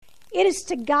It is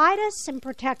to guide us and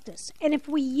protect us. And if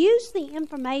we use the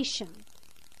information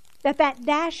that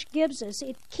dash gives us,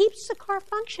 it keeps the car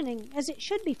functioning as it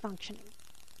should be functioning.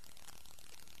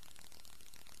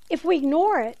 If we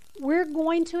ignore it, we're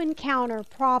going to encounter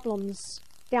problems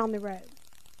down the road.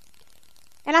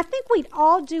 And I think we'd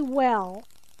all do well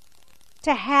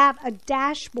to have a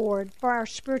dashboard for our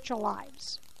spiritual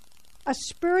lives. A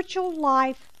spiritual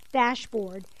life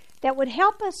dashboard that would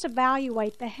help us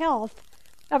evaluate the health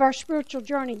of our spiritual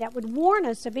journey, that would warn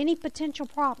us of any potential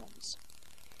problems.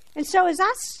 And so as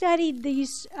I studied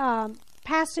these the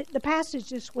passage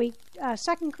this week,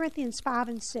 2 Corinthians 5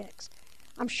 and 6,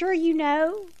 I'm sure you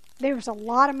know there's a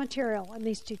lot of material in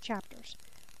these two chapters.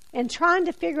 And trying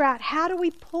to figure out how do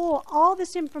we pull all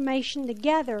this information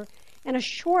together in a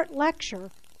short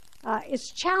lecture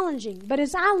is challenging. But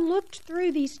as I looked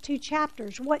through these two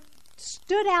chapters, what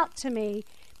stood out to me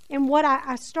and what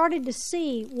I started to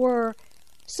see were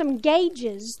some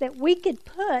gauges that we could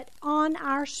put on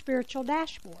our spiritual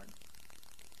dashboard.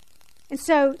 And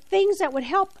so things that would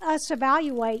help us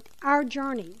evaluate our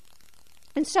journey.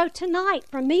 And so tonight,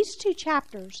 from these two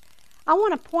chapters, I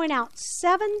want to point out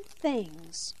 7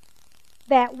 things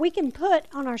that we can put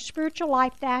on our spiritual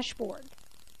life dashboard.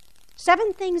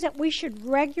 7 things that we should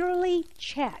regularly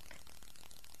check.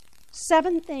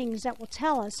 7 things that will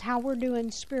tell us how we're doing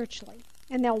spiritually.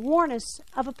 And they'll warn us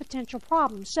of a potential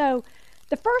problem. So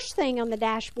the first thing on the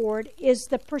dashboard is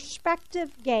the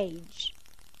perspective gauge.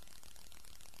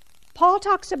 Paul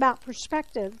talks about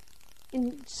perspective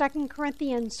in 2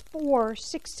 Corinthians 4,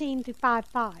 16 through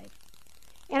 5:5.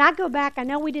 And I go back, I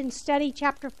know we didn't study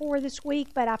chapter 4 this week,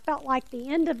 but I felt like the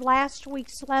end of last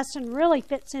week's lesson really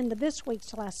fits into this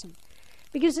week's lesson.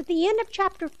 Because at the end of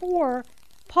chapter 4,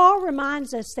 Paul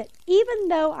reminds us that even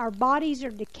though our bodies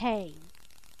are decaying,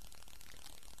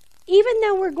 even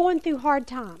though we're going through hard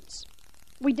times,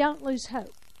 we don't lose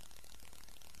hope.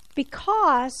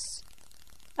 Because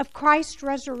of Christ's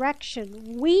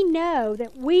resurrection, we know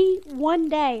that we one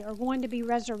day are going to be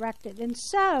resurrected. And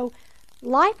so,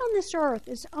 life on this earth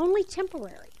is only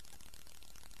temporary.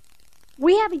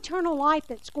 We have eternal life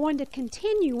that's going to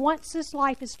continue once this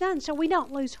life is done, so we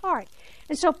don't lose heart.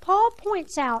 And so Paul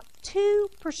points out 2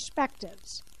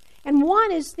 perspectives. And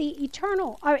one is the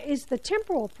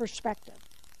temporal perspective.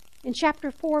 In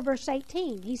chapter 4, verse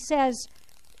 18, he says,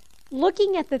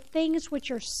 looking at the things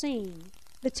which are seen,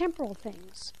 the temporal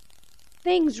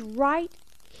things right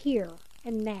here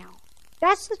and now.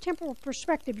 That's the temporal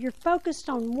perspective. You're focused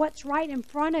on what's right in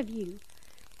front of you.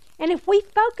 And if we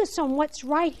focus on what's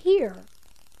right here,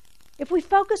 if we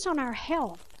focus on our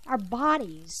health, our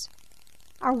bodies,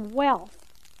 our wealth,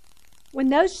 when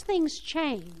those things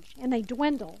change and they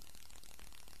dwindle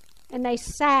and they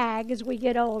sag as we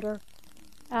get older,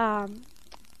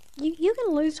 you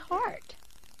can lose heart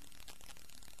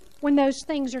when those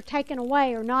things are taken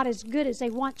away or not as good as they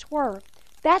once were.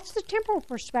 That's the temporal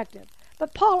perspective.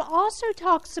 But Paul also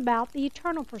talks about the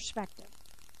eternal perspective,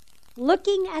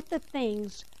 looking at the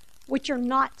things which are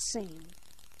not seen,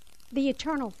 the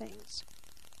eternal things.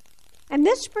 And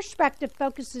this perspective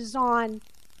focuses on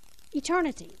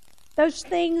eternity, those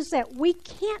things that we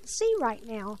can't see right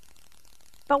now,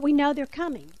 but we know they're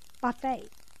coming by faith.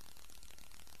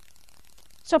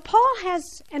 So Paul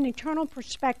has an eternal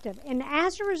perspective, and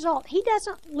as a result, he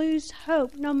doesn't lose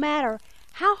hope no matter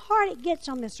how hard it gets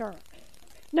on this earth.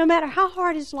 No matter how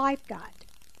hard his life got,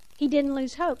 he didn't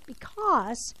lose hope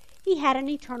because he had an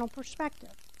eternal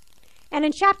perspective. And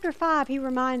in chapter 5, he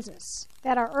reminds us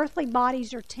that our earthly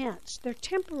bodies are tense. They're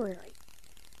temporary.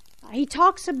 He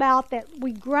talks about that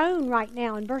we groan right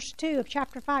now. In verse 2 of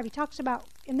chapter 5, he talks about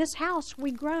in this house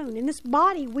we groan. In this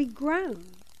body we groan.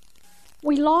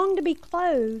 We long to be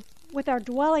clothed with our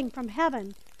dwelling from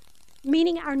heaven,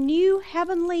 meaning our new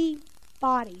heavenly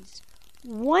bodies.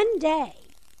 One day,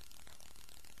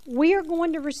 we are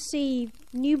going to receive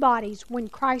new bodies when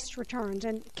Christ returns.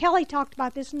 And Kelly talked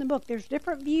about this in the book. There's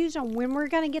different views on when we're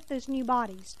going to get those new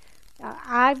bodies.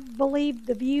 I believe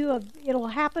the view of it'll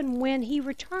happen when he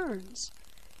returns.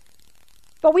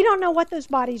 But we don't know what those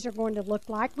bodies are going to look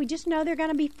like. We just know they're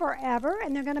going to be forever,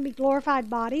 and they're going to be glorified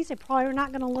bodies. They probably are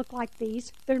not going to look like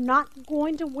these. They're not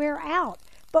going to wear out.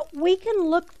 But we can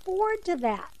look forward to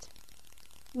that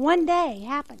one day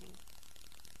happening.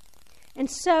 And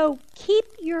so keep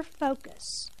your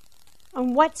focus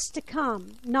on what's to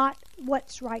come, not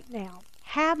what's right now.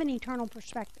 Have an eternal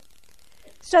perspective.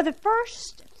 So the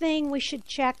first thing we should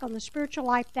check on the spiritual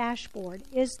life dashboard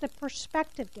is the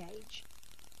perspective gauge.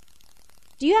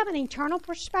 Do you have an eternal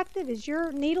perspective? Is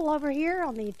your needle over here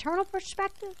on the eternal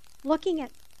perspective, looking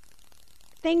at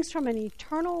things from an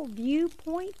eternal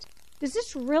viewpoint? Does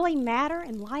this really matter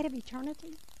in light of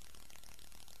eternity?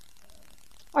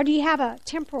 Or do you have a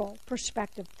temporal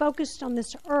perspective focused on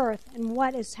this earth and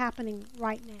what is happening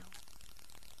right now?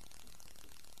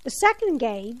 The second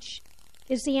gauge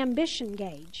is the ambition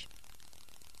gauge.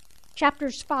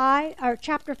 Chapter 5,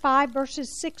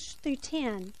 verses 6 through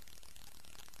 10.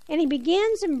 And he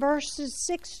begins in verses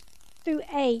 6 through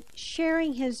 8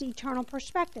 sharing his eternal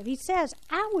perspective. He says,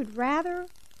 I would rather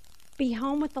be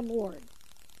home with the Lord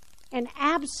and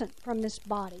absent from this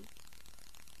body.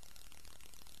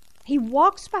 He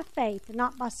walks by faith and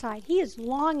not by sight. He is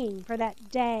longing for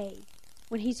that day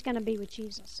when he's going to be with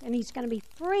Jesus and he's going to be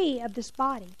free of this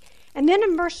body. And then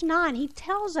in verse 9, he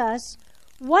tells us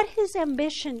what his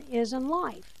ambition is in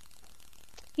life.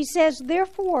 He says,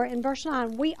 therefore, in verse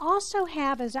 9, we also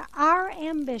have as our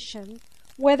ambition,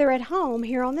 whether at home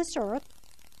here on this earth,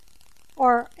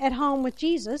 or at home with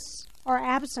Jesus, or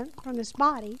absent from this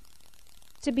body,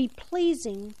 to be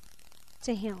pleasing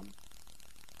to him.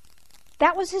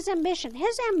 That was his ambition.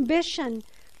 His ambition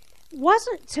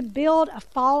wasn't to build a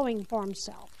following for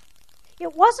himself.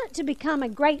 It wasn't to become a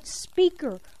great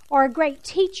speaker or a great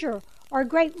teacher or a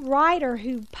great writer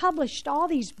who published all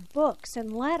these books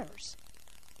and letters.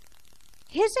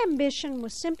 His ambition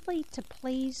was simply to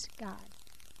please God.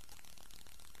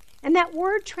 And that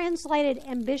word translated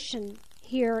ambition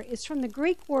here is from the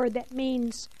Greek word that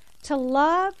means to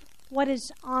love what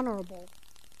is honorable.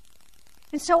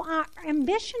 And so our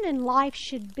ambition in life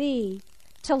should be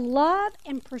to love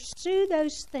and pursue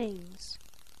those things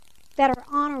that are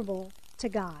honorable to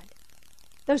God,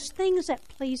 those things that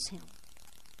please him.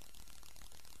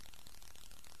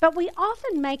 But we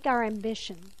often make our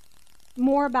ambition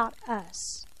more about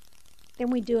us than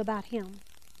we do about him.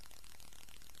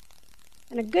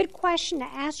 And a good question to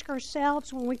ask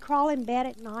ourselves when we crawl in bed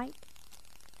at night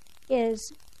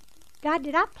is, God,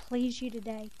 did I please you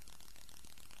today?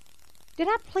 Did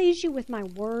I please you with my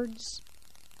words,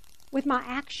 with my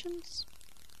actions,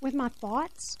 with my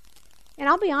thoughts? And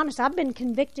I'll be honest, I've been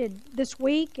convicted this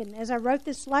week, and as I wrote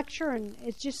this lecture, and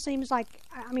it just seems like,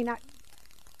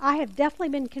 I have definitely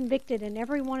been convicted in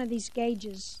every one of these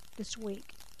gauges this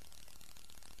week.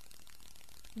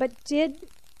 But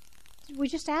we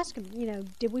just ask him,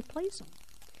 did we please him?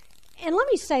 And let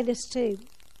me say this too.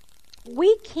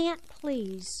 We can't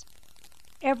please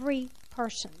every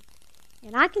person.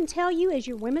 And I can tell you, as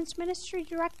your women's ministry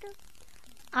director,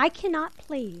 I cannot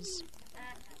please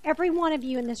every one of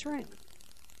you in this room.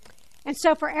 And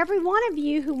so for every one of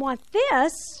you who want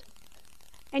this,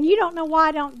 and you don't know why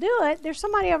I don't do it, there's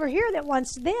somebody over here that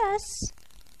wants this,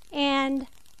 and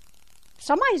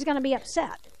somebody's going to be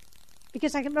upset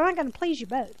because I'm not going to please you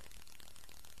both.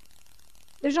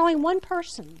 There's only one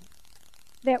person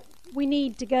that we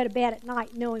need to go to bed at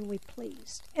night knowing we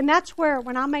pleased. And that's where,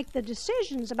 when I make the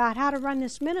decisions about how to run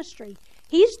this ministry,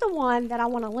 he's the one that I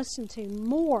want to listen to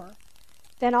more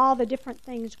than all the different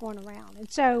things going around. And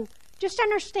so just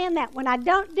understand that when I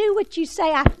don't do what you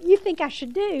say you think I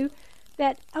should do,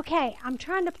 that, okay, I'm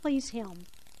trying to please him,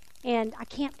 and I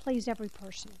can't please every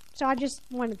person. So I just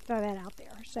wanted to throw that out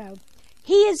there. So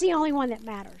he is the only one that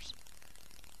matters.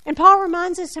 And Paul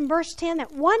reminds us in verse 10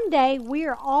 that one day we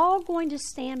are all going to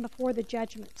stand before the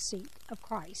judgment seat of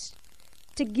Christ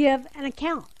to give an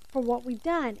account for what we've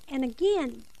done. And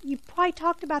again, you probably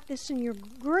talked about this in your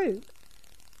group.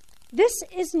 This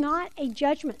is not a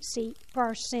judgment seat for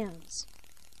our sins.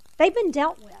 They've been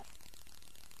dealt with.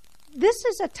 This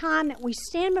is a time that we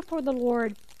stand before the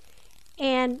Lord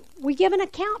and we give an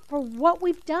account for what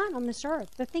we've done on this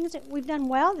earth, the things that we've done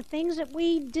well, the things that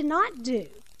we did not do.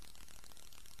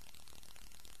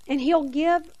 And he'll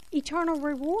give eternal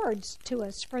rewards to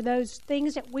us for those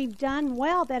things that we've done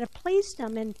well that have pleased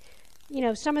him. And,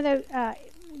 some of the,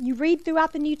 you read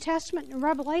throughout the New Testament and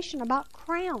Revelation about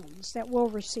crowns that we'll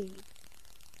receive.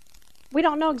 We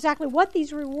don't know exactly what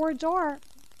these rewards are,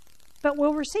 but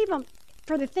we'll receive them.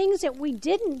 For the things that we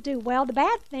didn't do well, the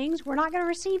bad things, we're not going to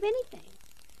receive anything.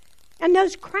 And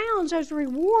those crowns, those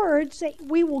rewards that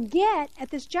we will get at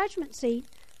this judgment seat,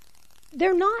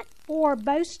 they're not for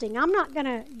boasting. I'm not going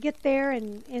to get there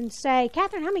and say,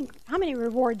 Catherine, how many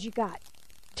rewards you got?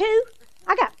 2?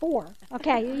 I got 4.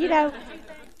 Okay, we're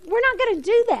not going to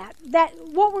do that.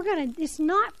 It's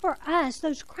not for us.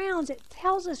 Those crowns, it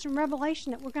tells us in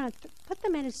Revelation that we're going to put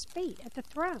them at his feet at the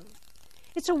throne.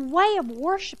 It's a way of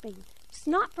worshiping. It's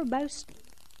not for boasting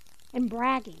and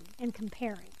bragging and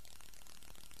comparing.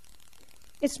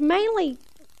 It's mainly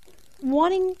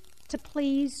wanting to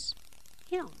please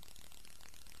him.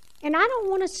 And I don't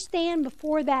want to stand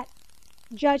before that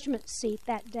judgment seat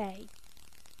that day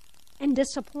and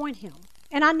disappoint him.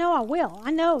 And I know I will.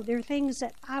 I know there are things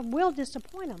that I will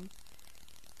disappoint him.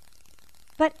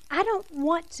 But I don't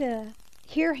want to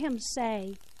hear him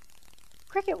say,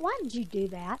 Cricket, why did you do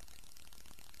that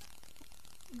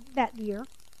year?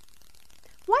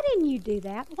 Why didn't you do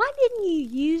that? Why didn't you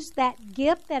use that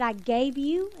gift that I gave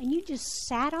you and you just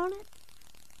sat on it?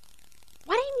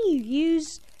 Why didn't you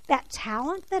use that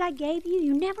talent that I gave you?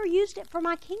 You never used it for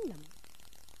my kingdom.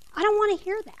 I don't want to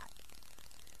hear that.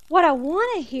 What I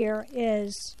want to hear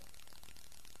is,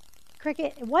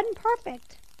 Cricket, it wasn't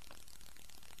perfect,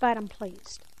 but I'm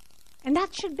pleased. And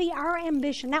that should be our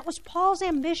ambition. That was Paul's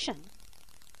ambition.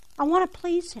 I want to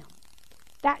please him.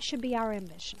 That should be our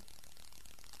ambition.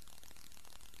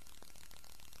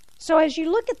 So as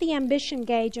you look at the ambition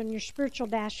gauge on your spiritual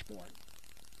dashboard,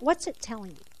 what's it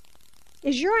telling you?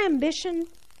 Is your ambition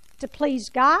to please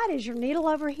God? Is your needle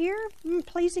over here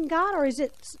pleasing God? Or is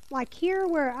it like here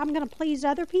where I'm going to please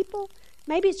other people?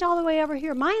 Maybe it's all the way over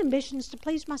here. My ambition is to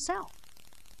please myself.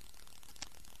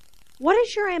 What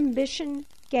is your ambition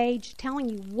gauge telling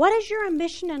you? What is your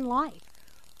ambition in life?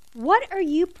 What are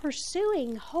you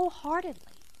pursuing wholeheartedly?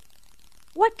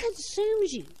 What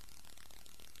consumes you?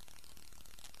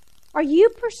 Are you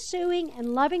pursuing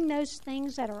and loving those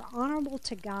things that are honorable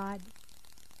to God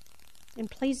and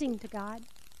pleasing to God?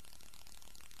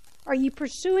 Are you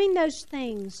pursuing those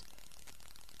things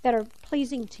that are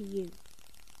pleasing to you?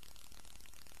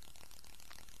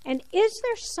 And is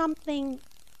there something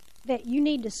that you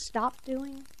need to stop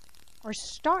doing or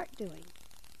start doing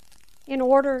in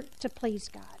order to please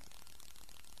God?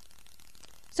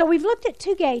 So we've looked at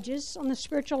two gauges on the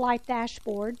spiritual life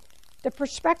dashboard, the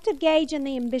perspective gauge and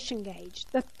the ambition gauge.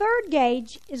 The third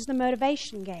gauge is the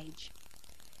motivation gauge.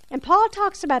 And Paul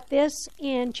talks about this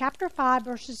in chapter 5,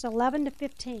 verses 11 to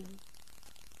 15.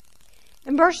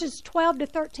 In verses 12 to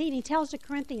 13, he tells the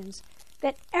Corinthians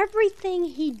that everything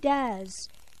he does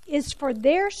is for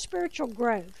their spiritual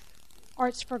growth, or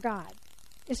it's for God.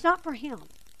 It's not for him.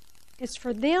 It's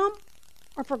for them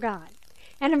or for God.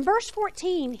 And in verse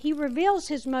 14, he reveals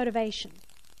his motivation.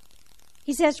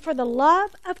 He says, for the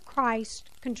love of Christ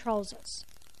controls us.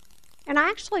 And I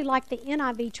actually like the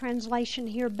NIV translation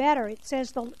here better. It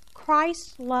says,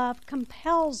 Christ's love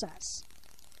compels us.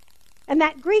 And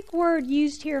that Greek word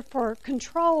used here for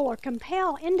control or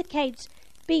compel indicates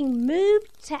being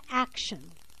moved to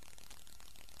action.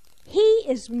 He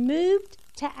is moved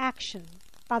to action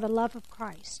by the love of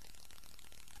Christ.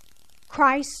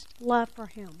 Christ's love for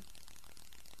him.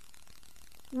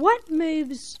 What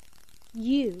moves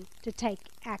you to take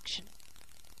action?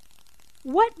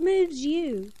 What moves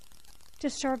you to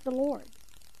serve the Lord?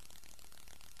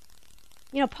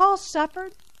 You know, Paul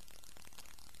suffered.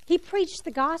 He preached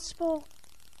the gospel.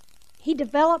 He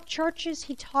developed churches.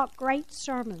 He taught great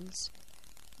sermons.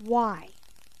 Why?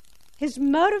 His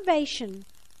motivation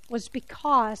was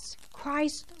because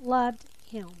Christ loved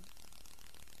him.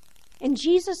 And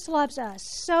Jesus loves us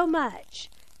so much.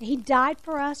 He died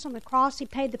for us on the cross. He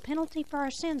paid the penalty for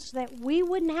our sins so that we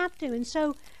wouldn't have to. And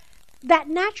so that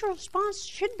natural response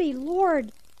should be,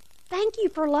 Lord, thank you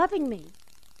for loving me.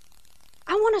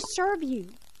 I want to serve you.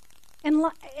 And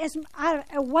as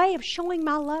a way of showing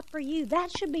my love for you, that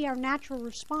should be our natural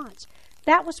response.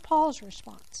 That was Paul's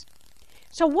response.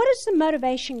 So what does the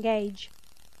motivation gauge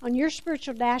on your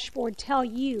spiritual dashboard tell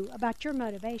you about your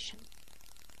motivation?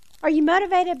 Are you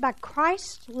motivated by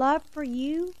Christ's love for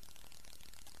you?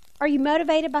 Are you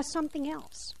motivated by something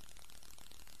else?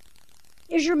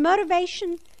 Is your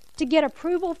motivation to get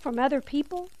approval from other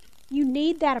people? You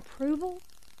need that approval?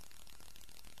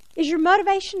 Is your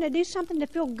motivation to do something to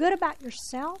feel good about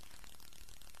yourself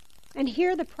and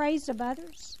hear the praise of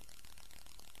others?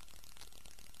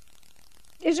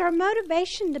 Is our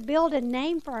motivation to build a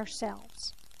name for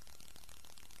ourselves?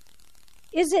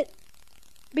 Is it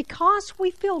because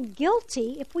we feel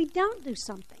guilty if we don't do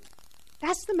something?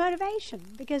 That's the motivation,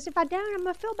 because if I don't, I'm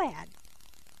going to feel bad.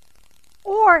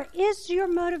 Or is your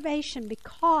motivation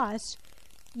because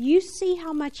you see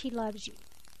how much he loves you,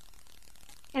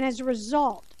 and as a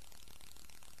result,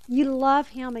 you love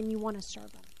him and you want to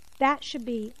serve him? That should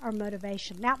be our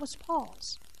motivation. That was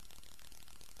Paul's.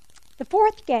 The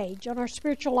fourth gauge on our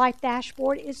spiritual life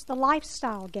dashboard is the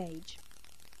lifestyle gauge.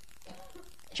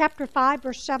 Chapter 5,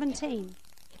 verse 17.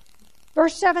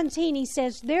 Verse 17, he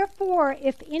says, therefore,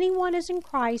 if anyone is in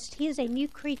Christ, he is a new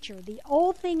creature. The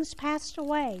old things passed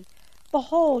away.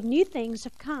 Behold, new things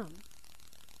have come.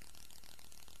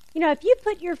 You know, if you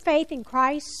put your faith in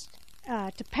Christ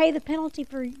to pay the penalty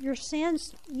for your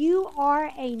sins, you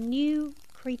are a new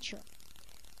creature.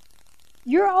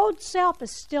 Your old self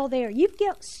is still there. You've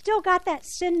still got that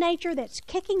sin nature that's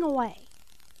kicking away.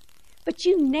 But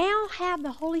you now have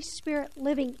the Holy Spirit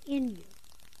living in you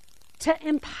to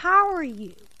empower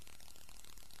you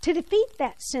to defeat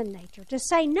that sin nature, to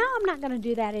say, no, I'm not going to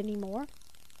do that anymore.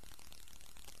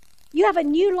 You have a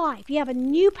new life. You have a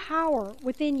new power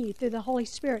within you through the Holy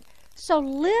Spirit. So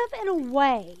live in a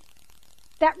way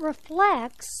that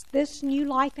reflects this new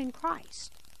life in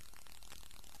Christ.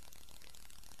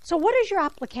 So what does your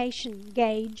application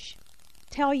gauge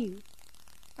tell you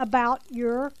about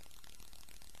your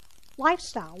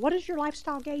lifestyle? What does your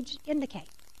lifestyle gauge indicate?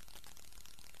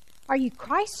 Are you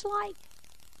Christ-like?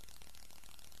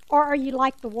 Or are you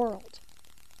like the world?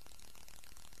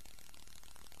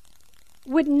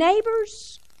 Would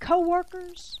neighbors,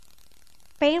 co-workers,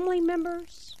 family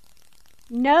members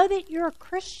know that you're a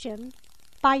Christian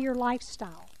by your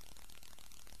lifestyle,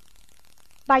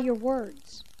 by your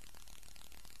words,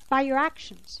 by your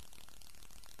actions?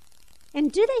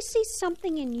 And do they see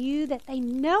something in you that they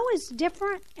know is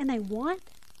different and they want?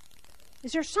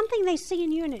 Is there something they see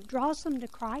in you and it draws them to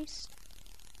Christ?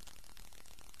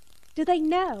 Do they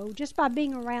know just by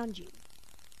being around you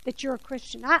that you're a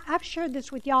Christian? I've shared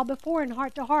this with y'all before in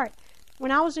Heart to Heart.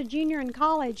 When I was a junior in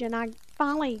college and I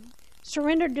finally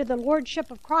surrendered to the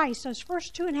Lordship of Christ, those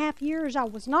first 2.5 years I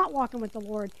was not walking with the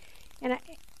Lord.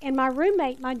 And my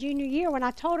roommate, my junior year, when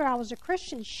I told her I was a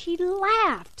Christian, she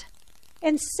laughed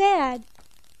and said,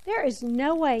 there is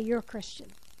no way you're a Christian.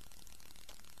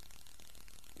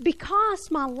 Because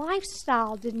my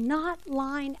lifestyle did not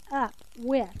line up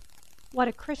with what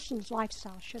a Christian's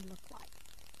lifestyle should look like.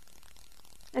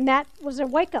 And that was a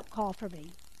wake-up call for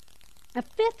me. A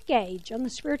fifth gauge on the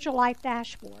spiritual life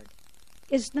dashboard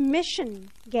is the mission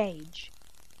gauge.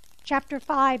 Chapter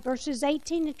 5, verses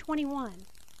 18 to 21.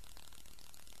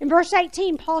 In verse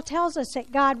 18, Paul tells us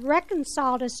that God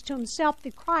reconciled us to himself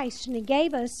through Christ, and he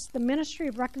gave us the ministry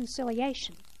of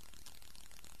reconciliation.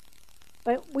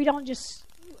 But we don't just...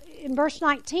 In verse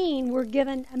 19, we're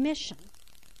given a mission.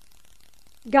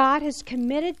 God has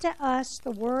committed to us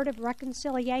the word of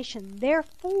reconciliation.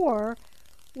 Therefore,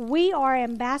 we are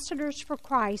ambassadors for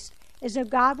Christ, as though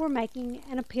God were making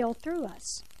an appeal through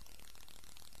us.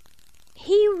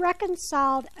 He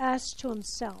reconciled us to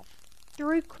himself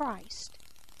through Christ.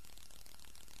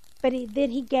 But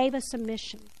then he gave us a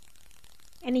mission.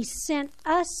 And he sent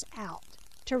us out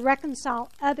to reconcile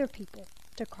other people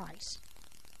to Christ,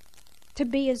 to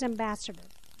be his ambassador.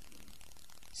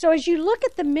 So as you look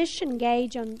at the mission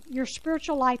gauge on your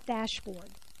spiritual life dashboard,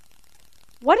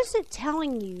 what is it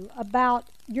telling you about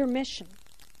your mission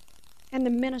and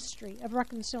the ministry of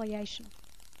reconciliation?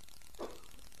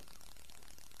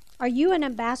 Are you an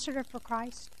ambassador for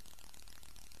Christ?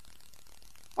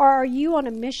 Or are you on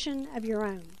a mission of your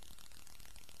own?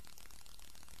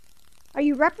 Are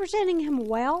you representing him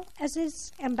well as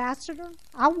his ambassador?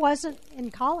 I wasn't in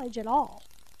college at all.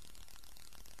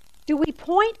 Do we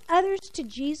point others to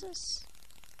Jesus?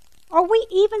 Are we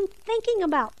even thinking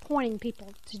about pointing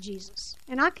people to Jesus?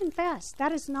 And I confess,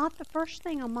 that is not the first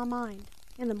thing on my mind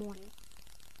in the morning.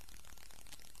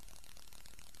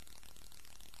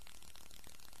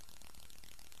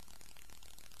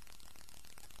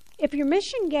 If your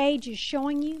mission gauge is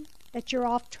showing you that you're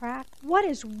off track, what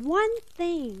is one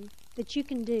thing that you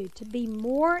can do to be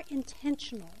more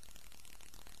intentional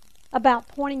about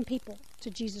pointing people to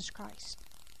Jesus Christ?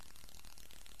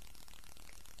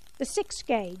 The sixth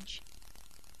gauge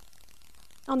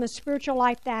on the spiritual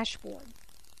life dashboard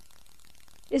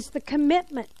is the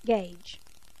commitment gauge.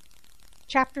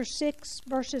 Chapter 6,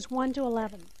 verses 1 to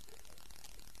 11.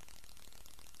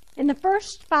 In the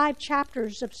first 5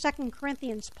 chapters of 2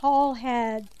 Corinthians, Paul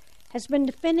has been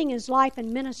defending his life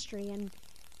and ministry, and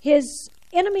his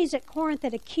enemies at Corinth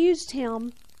had accused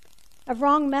him of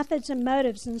wrong methods and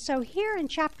motives. And so here in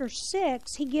chapter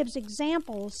 6, he gives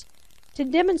examples to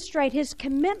demonstrate his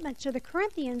commitment to the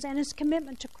Corinthians and his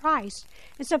commitment to Christ.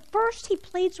 And so first he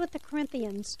pleads with the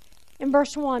Corinthians in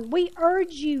verse 1, we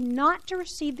urge you not to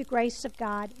receive the grace of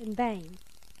God in vain.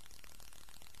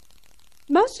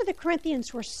 Most of the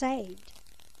Corinthians were saved,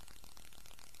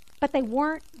 but they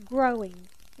weren't growing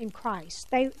in Christ.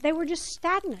 They were just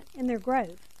stagnant in their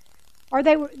growth. Or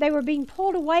they were being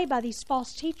pulled away by these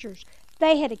false teachers.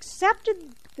 They had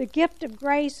accepted the gift of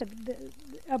grace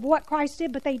of what Christ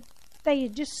did, but they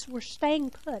just were staying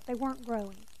put. They weren't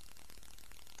growing.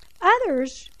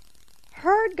 Others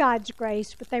heard God's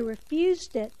grace, but they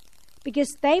refused it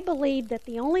because they believed that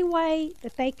the only way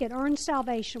that they could earn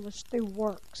salvation was through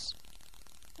works.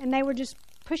 And they were just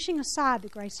pushing aside the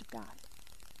grace of God.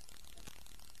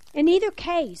 In either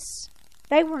case,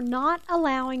 they were not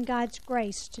allowing God's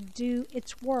grace to do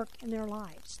its work in their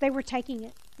lives. They were taking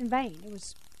it in vain. It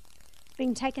was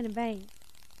being taken in vain.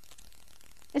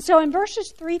 And so in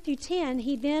verses 3 through 10,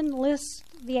 he then lists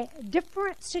the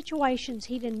different situations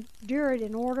he'd endured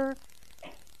in order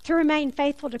to remain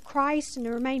faithful to Christ and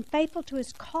to remain faithful to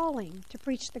his calling to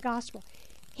preach the gospel.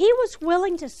 He was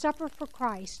willing to suffer for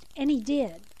Christ, and he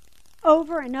did,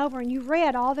 over and over. And you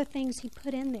read all the things he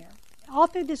put in there. All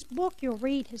through this book, you'll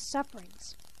read his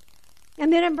sufferings.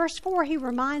 And then in verse 4, he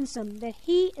reminds them that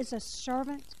he is a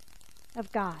servant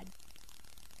of God.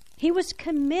 He was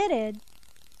committed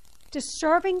to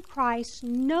serving Christ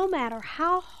no matter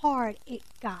how hard it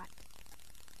got.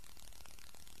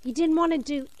 He didn't want to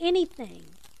do anything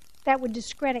that would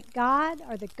discredit God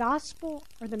or the gospel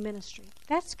or the ministry.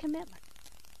 That's commitment.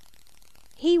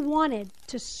 He wanted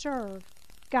to serve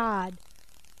God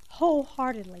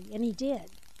wholeheartedly, and he did.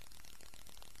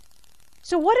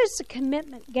 So what does the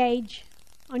commitment gauge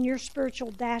on your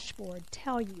spiritual dashboard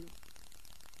tell you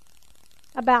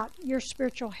about your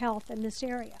spiritual health in this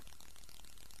area?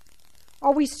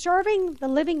 Are we serving the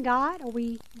living God?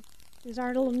 Is our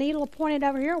little needle pointed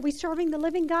over here? Are we serving the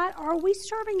living God, or are we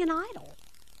serving an idol?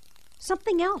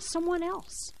 Something else, someone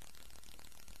else.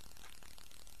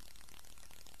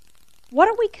 What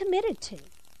are we committed to?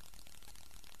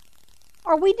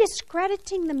 Are we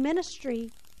discrediting the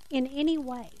ministry in any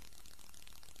way?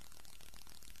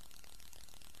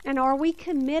 And are we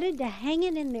committed to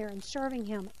hanging in there and serving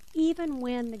him even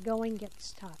when the going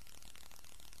gets tough?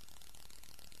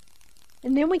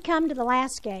 And then we come to the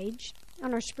last gauge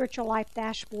on our spiritual life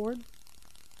dashboard,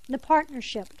 the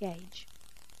partnership gauge.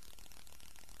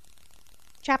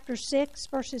 Chapter 6,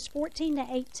 verses 14 to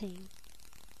 18.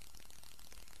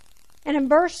 And in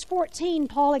verse 14,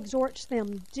 Paul exhorts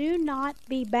them, do not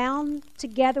be bound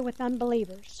together with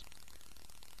unbelievers.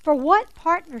 For what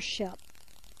partnership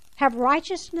have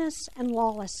righteousness and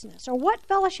lawlessness? Or what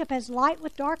fellowship has light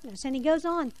with darkness? And he goes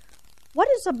on, what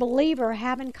does a believer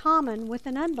have in common with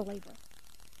an unbeliever?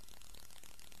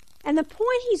 And the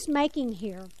point he's making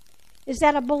here is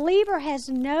that a believer has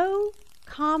no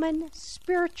common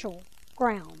spiritual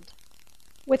ground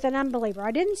with an unbeliever. I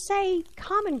didn't say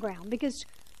common ground, because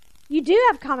you do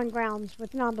have common grounds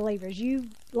with non-believers. You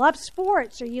love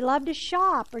sports, or you love to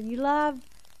shop, or you love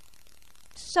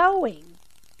sewing.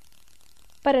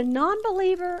 But a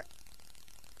non-believer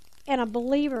and a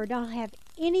believer don't have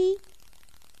any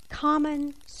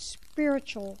common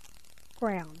spiritual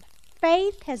ground.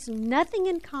 Faith has nothing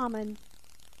in common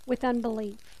with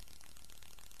unbelief.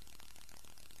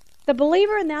 The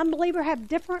believer and the unbeliever have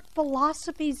different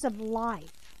philosophies of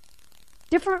life,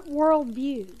 different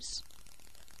worldviews.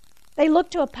 They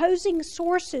look to opposing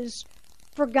sources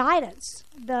for guidance.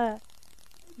 The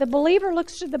believer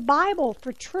looks to the Bible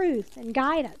for truth and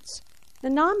guidance. The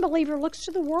non-believer looks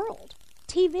to the world,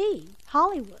 TV,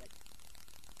 Hollywood,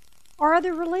 or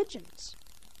other religions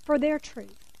for their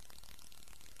truth.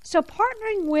 So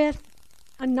partnering with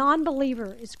a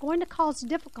non-believer is going to cause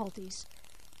difficulties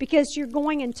because you're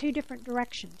going in two different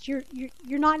directions.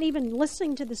 You're not even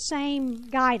listening to the same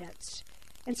guidance.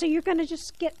 And so you're going to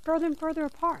just get further and further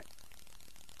apart.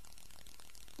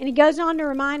 And he goes on to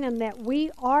remind them that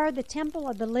we are the temple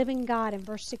of the living God in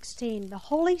verse 16. The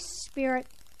Holy Spirit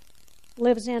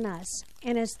lives in us.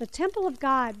 And as the temple of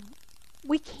God,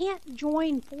 we can't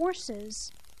join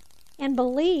forces and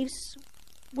beliefs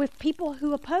with people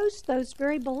who oppose those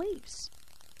very beliefs.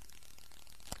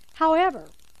 However,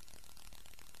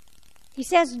 he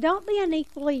says, don't be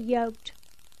unequally yoked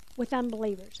with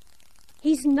unbelievers.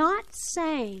 He's not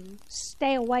saying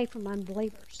stay away from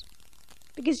unbelievers,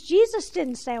 because Jesus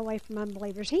didn't stay away from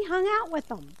unbelievers. He hung out with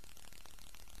them.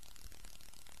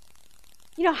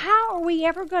 You know, how are we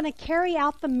ever going to carry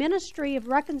out the ministry of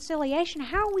reconciliation?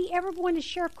 How are we ever going to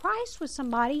share Christ with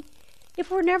somebody if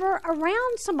we're never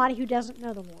around somebody who doesn't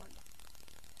know the Lord?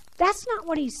 That's not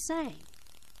what he's saying.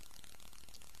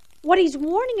 What he's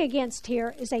warning against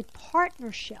here is a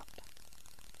partnership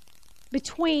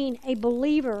between a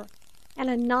believer and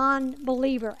a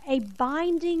non-believer, a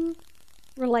binding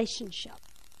relationship.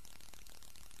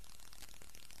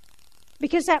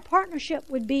 Because that partnership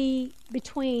would be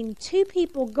between two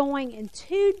people going in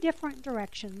two different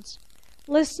directions,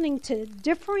 listening to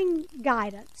differing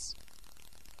guidance,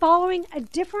 following a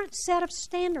different set of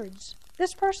standards.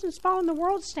 This person's following the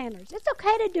world's standards. It's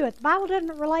okay to do it. The Bible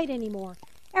doesn't relate anymore.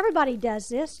 Everybody does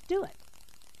this. Do it.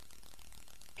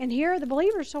 And here the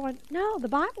believers are saying, no, the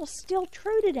Bible's still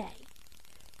true today.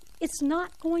 It's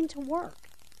not going to work.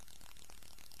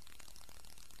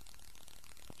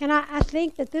 And I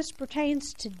think that this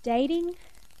pertains to dating,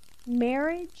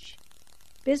 marriage,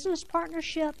 business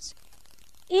partnerships,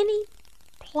 any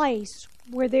place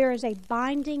where there is a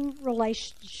binding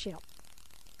relationship.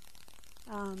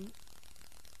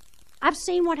 I've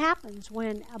seen what happens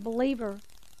when a believer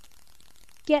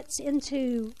gets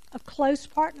into a close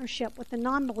partnership with a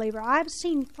non-believer. I've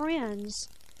seen friends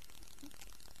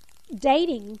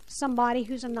dating somebody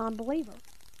who's a non-believer,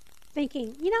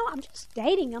 thinking, I'm just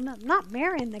dating him. I'm not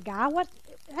marrying the guy.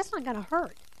 That's not going to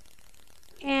hurt.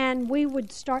 And we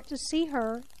would start to see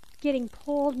her getting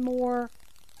pulled more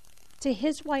to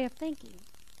his way of thinking,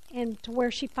 and to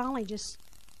where she finally just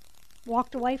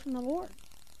walked away from the Lord.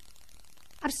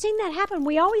 I've seen that happen.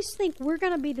 We always think we're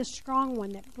going to be the strong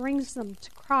one that brings them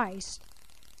to Christ,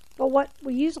 but what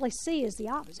we usually see is the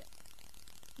opposite,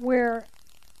 where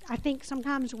I think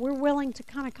sometimes we're willing to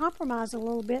kind of compromise a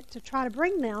little bit to try to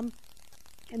bring them,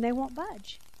 and they won't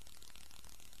budge.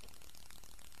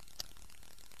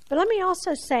 But let me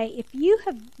also say, if you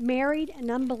have married an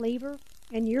unbeliever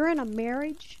and you're in a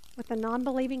marriage with a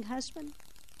non-believing husband,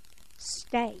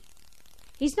 stay.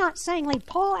 He's not saying, like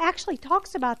Paul actually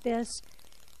talks about this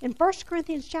in 1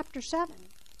 Corinthians chapter 7.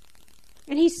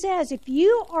 And he says, if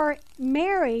you are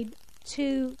married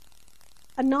to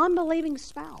a non-believing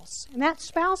spouse, and that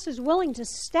spouse is willing to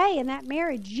stay in that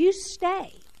marriage, you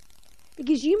stay.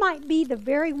 Because you might be the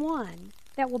very one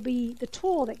that will be the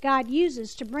tool that God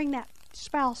uses to bring that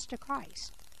spouse to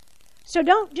Christ. So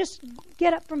don't just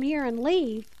get up from here and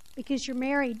leave because you're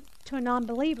married to a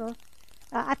non-believer.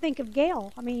 I think of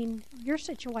Gail. Your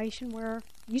situation where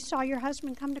you saw your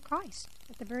husband come to Christ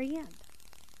at the very end.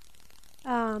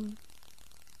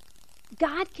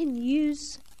 God can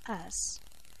use us,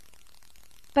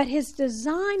 but His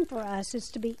design for us is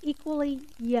to be equally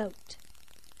yoked,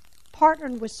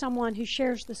 partnered with someone who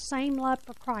shares the same love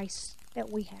for Christ that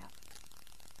we have.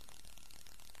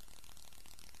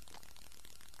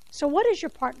 So what does your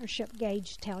partnership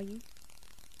gauge tell you?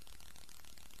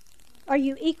 Are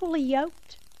you equally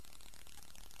yoked?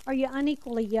 Are you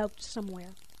unequally yoked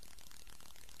somewhere?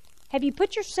 Have you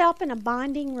put yourself in a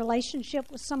binding relationship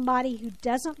with somebody who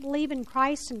doesn't believe in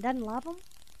Christ and doesn't love Him?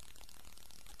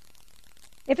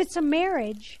 If it's a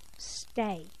marriage,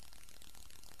 stay.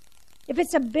 If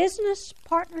it's a business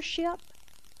partnership,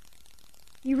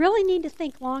 you really need to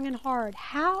think long and hard.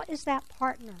 How is that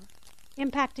partner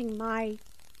impacting my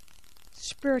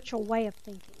spiritual way of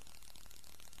thinking?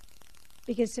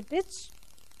 Because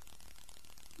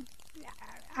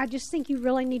I just think you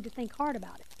really need to think hard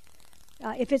about it.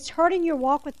 If it's hurting your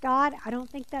walk with God, I don't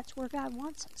think that's where God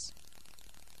wants us.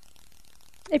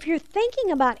 If you're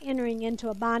thinking about entering into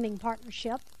a binding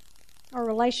partnership or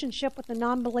relationship with a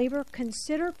non-believer,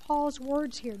 consider Paul's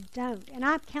words here, don't. And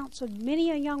I've counseled many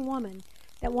a young woman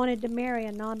that wanted to marry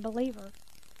a non-believer.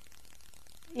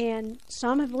 And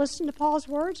some have listened to Paul's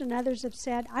words, and others have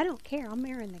said, I don't care, I'm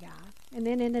marrying the guy. And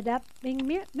then ended up being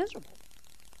miserable.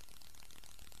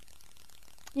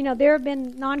 There have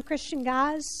been non-Christian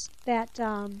guys that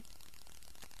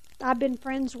I've been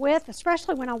friends with,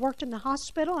 especially when I worked in the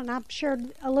hospital, and I've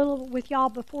shared a little with y'all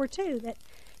before too, that,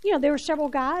 there were several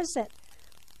guys that,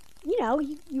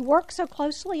 you work so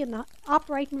closely in the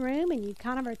operating room, and you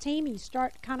kind of are a team, and you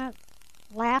start kind of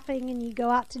laughing, and you go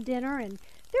out to dinner, and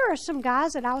there are some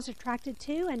guys that I was attracted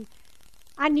to, and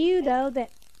I knew, though,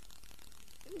 that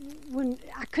when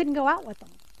I couldn't go out with them.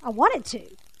 I wanted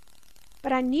to,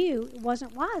 but I knew it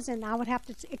wasn't wise, and I would have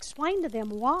to explain to them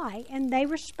why, and they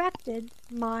respected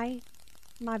my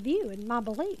view and my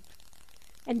belief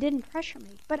and didn't pressure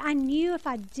me. But I knew if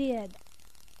I did,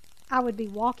 I would be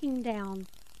walking down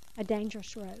a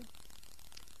dangerous road.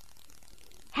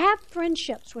 Have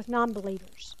friendships with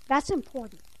non-believers. That's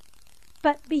important.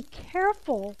 But be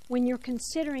careful when you're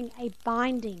considering a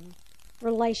binding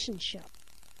relationship,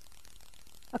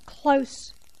 a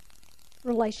close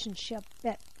relationship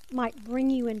that might bring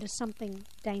you into something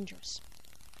dangerous.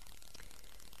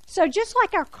 So just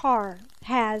like our car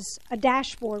has a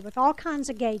dashboard with all kinds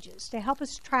of gauges to help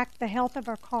us track the health of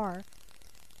our car,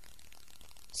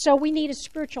 so we need a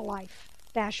spiritual life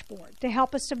dashboard to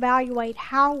help us evaluate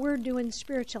how we're doing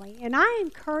spiritually. And I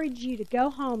encourage you to go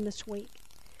home this week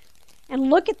and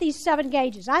look at these 7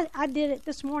 gauges. I did it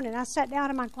this morning. I sat down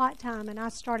in my quiet time and I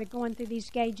started going through these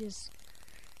gauges.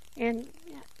 And,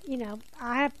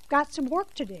 I have got some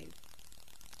work to do.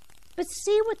 But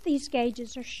see what these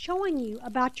gauges are showing you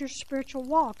about your spiritual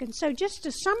walk. And so just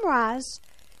to summarize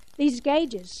these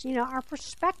gauges, our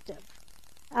perspective.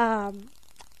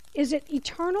 Is it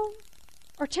eternal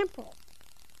or temporal?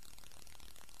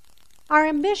 Our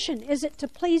ambition, is it to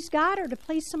please God or to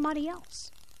please somebody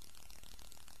else?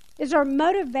 Is our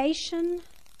motivation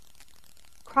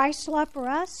Christ's love for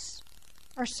us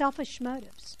or selfish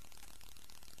motives?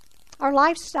 Our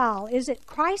lifestyle, is it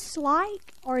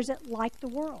Christ-like or is it like the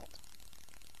world?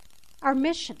 Our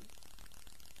mission,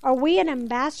 are we an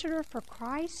ambassador for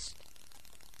Christ?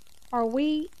 Are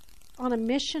we on a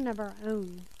mission of our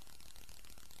own?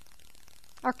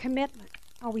 Our commitment,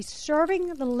 are we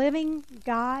serving the living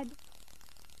God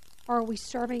or are we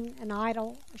serving an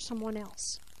idol or someone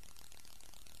else?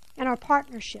 And our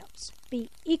partnerships, be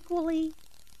equally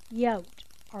yoked.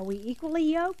 Are we equally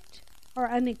yoked or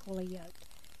unequally yoked?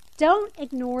 Don't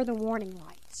ignore the warning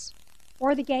lights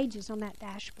or the gauges on that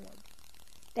dashboard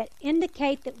that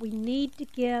indicate that we need to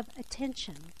give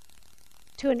attention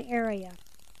to an area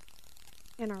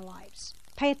in our lives.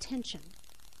 Pay attention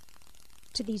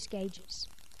to these gauges.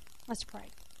 Let's pray.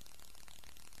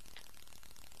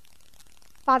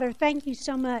 Father, thank you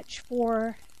so much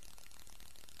for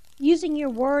using your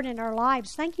word in our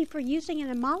lives. Thank you for using it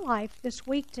in my life this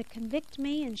week to convict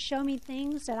me and show me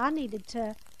things that I needed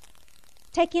to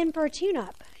take in for a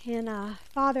tune-up. And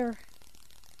Father,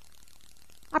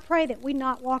 I pray that we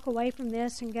not walk away from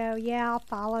this and go, yeah, I'll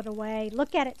file it away.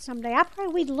 Look at it someday. I pray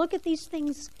we'd look at these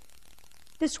things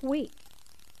this week.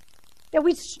 That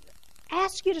we'd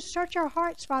ask you to search our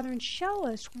hearts, Father, and show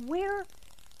us where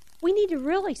we need to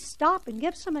really stop and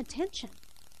give some attention.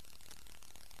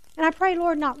 And I pray,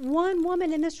 Lord, not one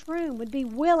woman in this room would be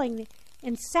willing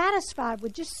and satisfied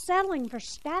with just settling for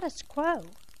status quo.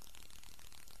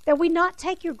 That we not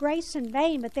take your grace in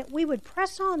vain, but that we would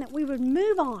press on, that we would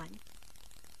move on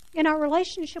in our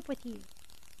relationship with you.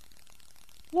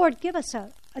 Lord, give us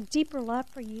a deeper love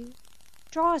for you.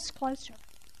 Draw us closer.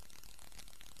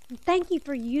 And thank you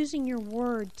for using your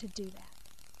word to do that.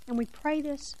 And we pray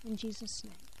this in Jesus'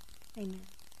 name. Amen.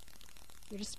 You're dismissed.